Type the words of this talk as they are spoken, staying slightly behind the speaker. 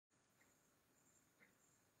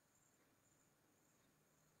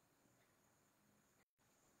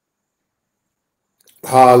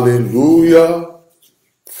Hallelujah.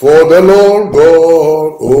 For the Lord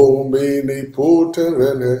God omnipotent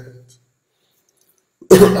reigneth.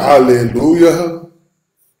 Hallelujah.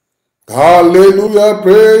 Hallelujah.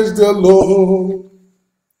 Praise the Lord.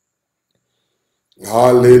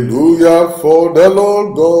 Hallelujah. For the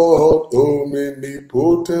Lord God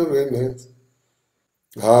omnipotent reigneth.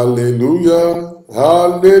 Hallelujah.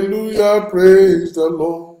 Hallelujah. Praise the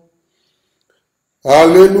Lord.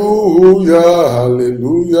 Hallelujah.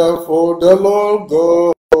 Hallelujah. For the Lord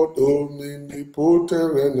God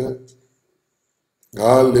omnipotent reigneth.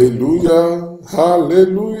 Hallelujah,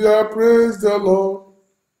 hallelujah, praise the Lord.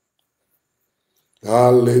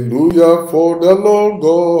 Hallelujah, for the Lord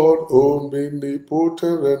God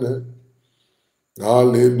omnipotent reigneth.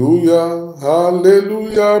 Hallelujah,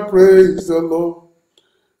 hallelujah, praise the Lord.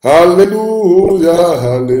 Hallelujah,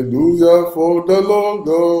 hallelujah, for the Lord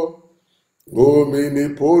God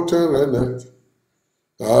omnipotent reigneth.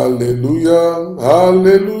 Hallelujah,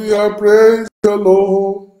 hallelujah, praise the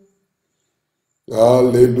Lord.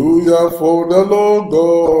 Hallelujah, for the Lord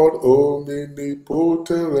God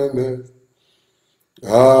omnipotent reigneth.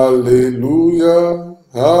 Hallelujah,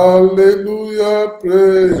 hallelujah,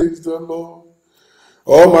 praise the Lord.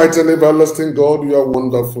 Almighty and everlasting God, you are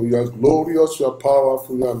wonderful, you are glorious, you are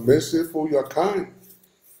powerful, you are merciful, you are kind.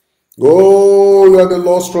 Oh, you are the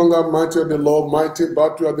Lord strong and mighty, you are the Lord mighty,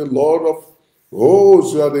 but you are the Lord of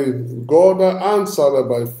hosts, you are the God that answered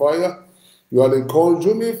by fire. You are the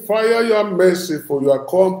consuming fire, you are merciful, you are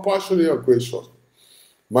compassionate, you are gracious.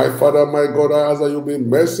 My Father, my God, I ask that you be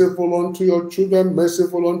merciful unto your children,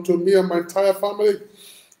 merciful unto me and my entire family,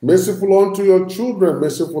 merciful unto your children,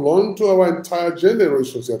 merciful unto our entire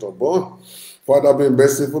generations yet unborn. Father, be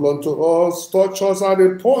merciful unto us, touch us at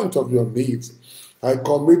the point of your needs. I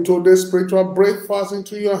commit today's spiritual breakfast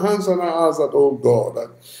into your hands, and I ask that, oh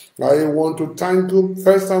God, I want to thank you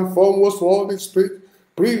first and foremost for all this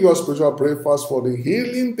previous spiritual breakfast for the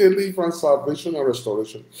healing, deliverance, salvation, and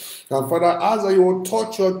restoration. And Father, as you will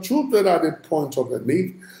touch your children at the point of the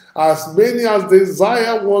need, as many as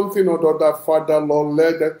desire one thing or the other, Father, Lord,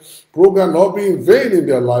 let the program not be in vain in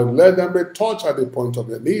their life. Let them be touched at the point of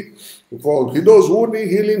their need. For those who need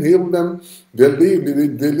healing, heal them,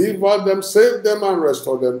 deliver them, save them, and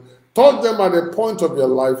restore them. Touch them at the point of their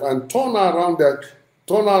life and turn around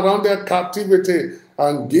their captivity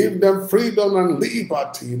and give them freedom and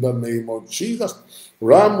liberty in the name of Jesus.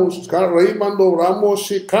 Ramos Raymando Ramos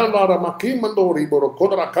Shikanda Ramakimando Riboro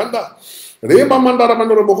Kodrakanda. Rema mandara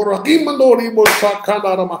mandoro bokoro hakimando ribo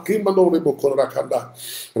shakanda ramakimando ribo koro rakanda.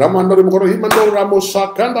 Ramando ribo koro himando ramo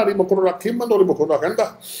shakanda ribo koro rakimando ribo koro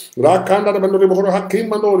rakanda. Rakanda ramando ribo koro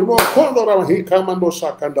hakimando ribo koro ramahikamando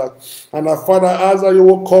shakanda. And our Father, as you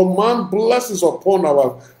will command blessings upon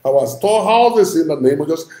our storehouses in the name of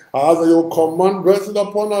Jesus, as you will command blessings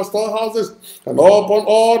upon our storehouses and upon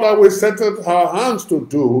all that we set our hands to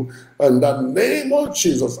do in the name of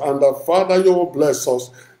Jesus. And the Father, you will bless us.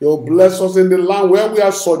 You will bless us in the land where we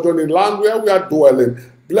are sojourning, land where we are dwelling.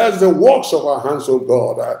 Bless the works of our hands, O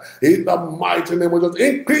God. In the mighty name of Jesus,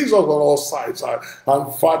 increase us on all sides.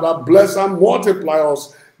 And Father, bless and multiply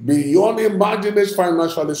us beyond imagination,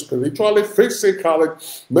 financially, spiritually, physically,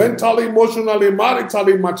 mentally, emotionally,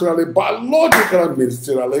 maritally, materially, biologically, and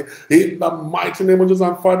ministerially. In the mighty name of Jesus,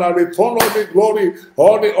 and Father, return all the glory,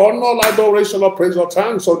 all the honor, all adoration, all praise, all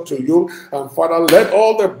thanks unto you. And Father, let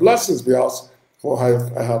all the blessings be ours. For I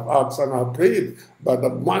have asked and I have prayed by the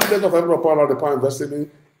mandate of heaven upon our power invested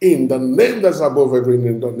in the name that's above every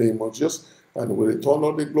name, in the name of Jesus. And we return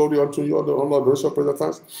all the glory unto you, all the honor, the praise, and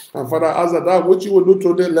thanks. And Father, as that which you will do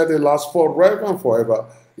today, let it last forever and forever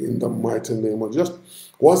in the mighty name of Jesus.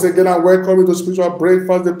 Once again, I welcome you to Spiritual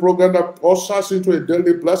Breakfast, the program that ushers into a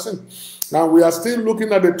daily blessing. And we are still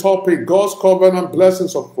looking at the topic, God's covenant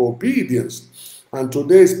blessings of obedience. And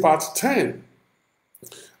today is part 10.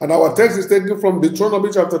 And our text is taken from Deuteronomy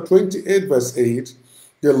chapter 28, verse 8.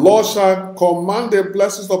 The Lord shall command the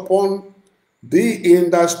blessings upon thee in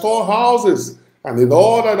thy storehouses, and in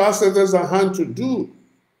all that thou settest thy hand to do.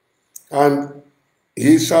 And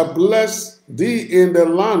he shall bless thee in the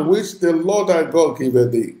land which the Lord thy God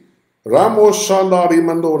giveth thee. Ramo shanda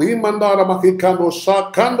rimando rimanda ramakikando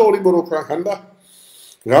shakando riborokrakanda.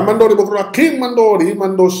 Ramando ribokora kimando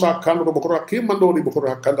rimando shakando ribokora kimando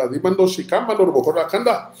ribokora kanda rimando shikamando ribokora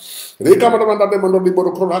kanda. Rikamando manda mando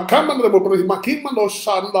ribokora kamando ribokora himakimando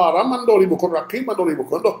shanda ramando ribokora kimando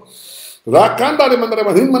ribokondo. Rakanda rimando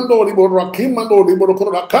rimando ribokora kimando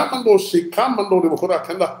ribokora kamando shikamando ribokora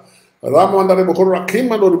kanda. Ramanda ribokora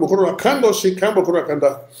kimando ribokora kando shikamando ribokora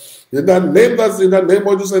kanda. In the name that's in the name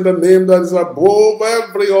of Jesus, in the name that is above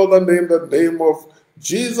every other name, the name of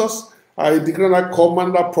Jesus. I declare and I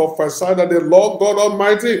command and prophesy that the Lord God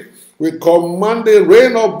Almighty will command the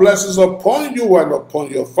rain of blessings upon you and upon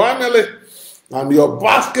your family, and your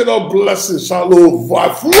basket of blessings shall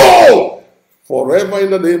overflow forever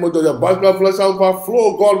in the name of God. Your basket of blessings shall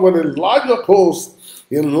overflow. God will enlarge your coast.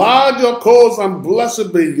 Enlarge your coast and bless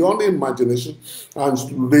it beyond imagination, and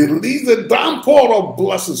release the downpour of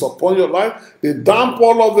blessings upon your life, the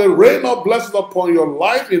downpour of the rain of blessings upon your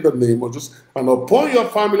life in the name of Jesus, and upon your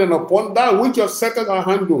family, and upon that which you have set your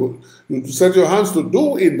hand to, you set your hands to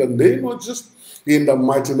do in the name of Jesus. In the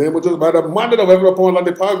mighty name of Jesus, by the mandate of heaven upon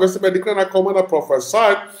the power vested by declare and I command and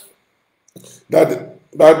prophesy that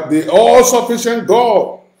the all-sufficient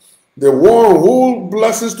God, the one who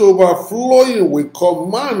blesses to overflowing, will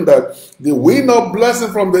command that the wind of blessing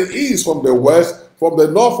from the east, from the west, from the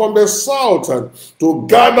north, from the south, and to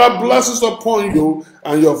gather blessings upon you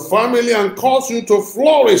and your family and cause you to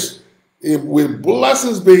flourish with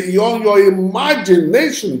blessings beyond your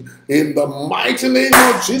imagination in the mighty name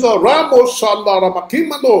of Jesus. Ramo Shanda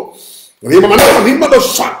Ramakimando. Rimamando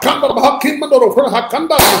Shakanda Rahakimando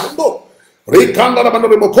Hakanda. In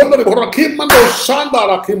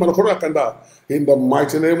the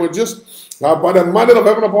mighty name of Jesus, by the mandate of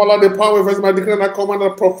heaven upon all the power of my declare and I command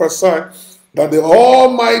and prophesy that the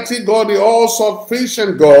Almighty God, the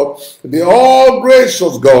all-sufficient God, the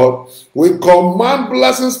all-gracious God, we command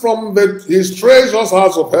blessings from His treasures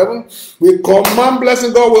house of heaven. We command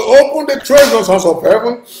blessings, God will open the treasures house of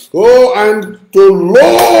heaven, and to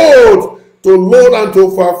load and to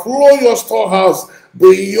overflow your storehouse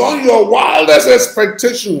beyond your wildest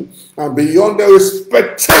expectation and beyond the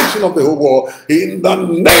expectation of the whole world. In the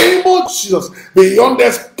name of Jesus, beyond the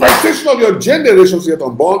expectation of your generations yet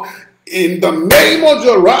unborn, in the name of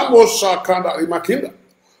your Ramo Shakanda Imakinda.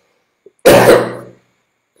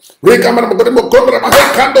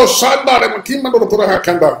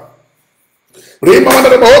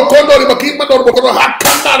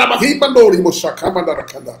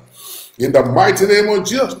 In the mighty name of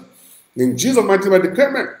Jesus. In Jesus' mighty name, I declare,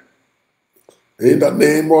 amen. In the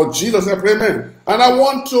name of Jesus, I pray, amen. And I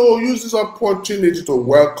want to use this opportunity to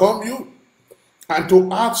welcome you and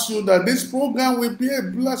to ask you that this program will be a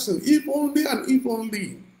blessing, if only and if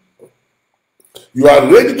only you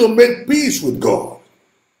are ready to make peace with God.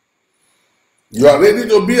 You are ready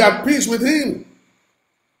to be at peace with Him.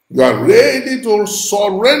 You are ready to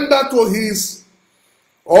surrender to His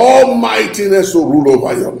almightiness to rule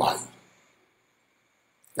over your life.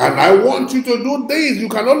 And I want you to do this. You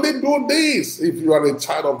can only do this if you are a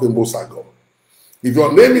child of the Most High God. If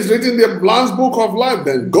your name is written in the Lamb's Book of Life,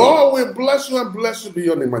 then God will bless you and bless you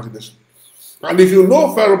beyond imagination. And if you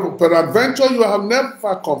know, peradventure, you have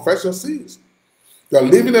never confessed your sins. You are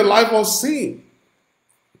living a life of sin.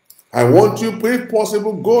 I want you, if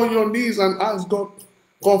possible, go on your knees and ask God,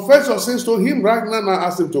 confess your sins to Him right now and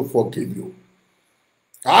ask Him to forgive you.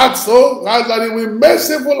 Ask that He will be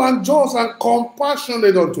merciful and just and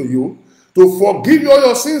compassionate unto you, to forgive you all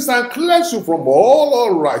your sins and cleanse you from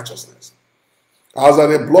all unrighteousness. As that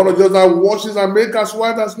the blood of Jesus that washes and makes us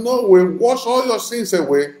white as snow will wash all your sins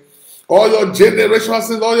away, all your generational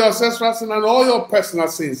sins, all your ancestral sins, and all your personal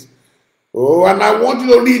sins. Oh, and I want you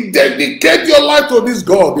to rededicate your life to this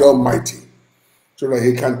God, the Almighty, so that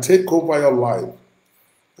He can take over your life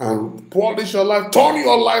and polish your life, turn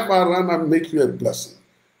your life around and make you a blessing.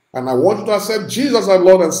 And I want you to accept Jesus as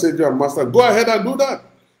Lord and Savior and Master. Go ahead and do that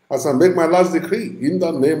as I make my last decree in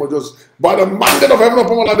the name of Jesus. By the mandate of heaven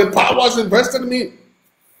upon my life, the power is invested in me.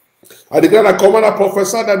 I declare and I command and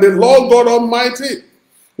prophesy that the Lord God Almighty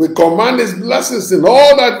will command His blessings in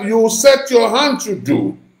all that you set your hand to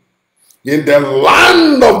do in the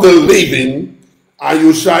land of the living, and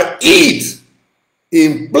you shall eat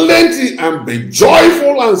in plenty and be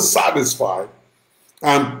joyful and satisfied,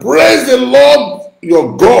 and praise the Lord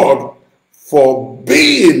your God for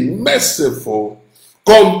being merciful,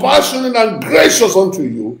 compassionate, and gracious unto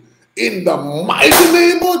you in the mighty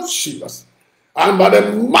name of Jesus. And by the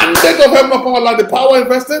mandate of heaven upon our life, the power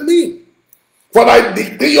invested in me. For I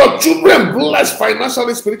decree your children blessed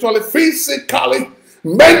financially, spiritually, physically,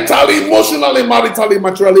 mentally, emotionally, maritally,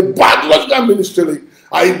 materially, biologically, and ministerially.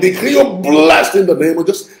 I decree you blessed in the name of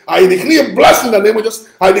Jesus. I decree you blessed in the name of Jesus.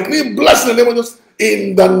 I decree you blessed in the name of Jesus.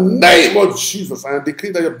 In the name of Jesus. I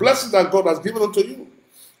decree that your blessings that God has given unto you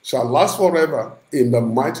shall last forever in the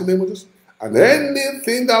mighty name of Jesus. And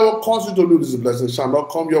anything that will cause you to lose this blessing shall not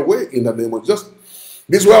come your way in the name of Jesus.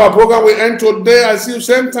 This is where our program will end today. I see you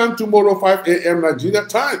same time tomorrow, 5 a.m. Nigeria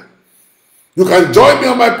time. You can join me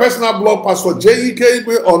on my personal blog, Pastor J.E.K.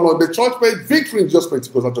 Igwe, or on the church page, Victory in Just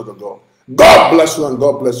Pentecostal Church of God. God bless you and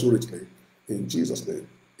God bless you richly. In Jesus' name,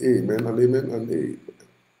 amen and amen and amen.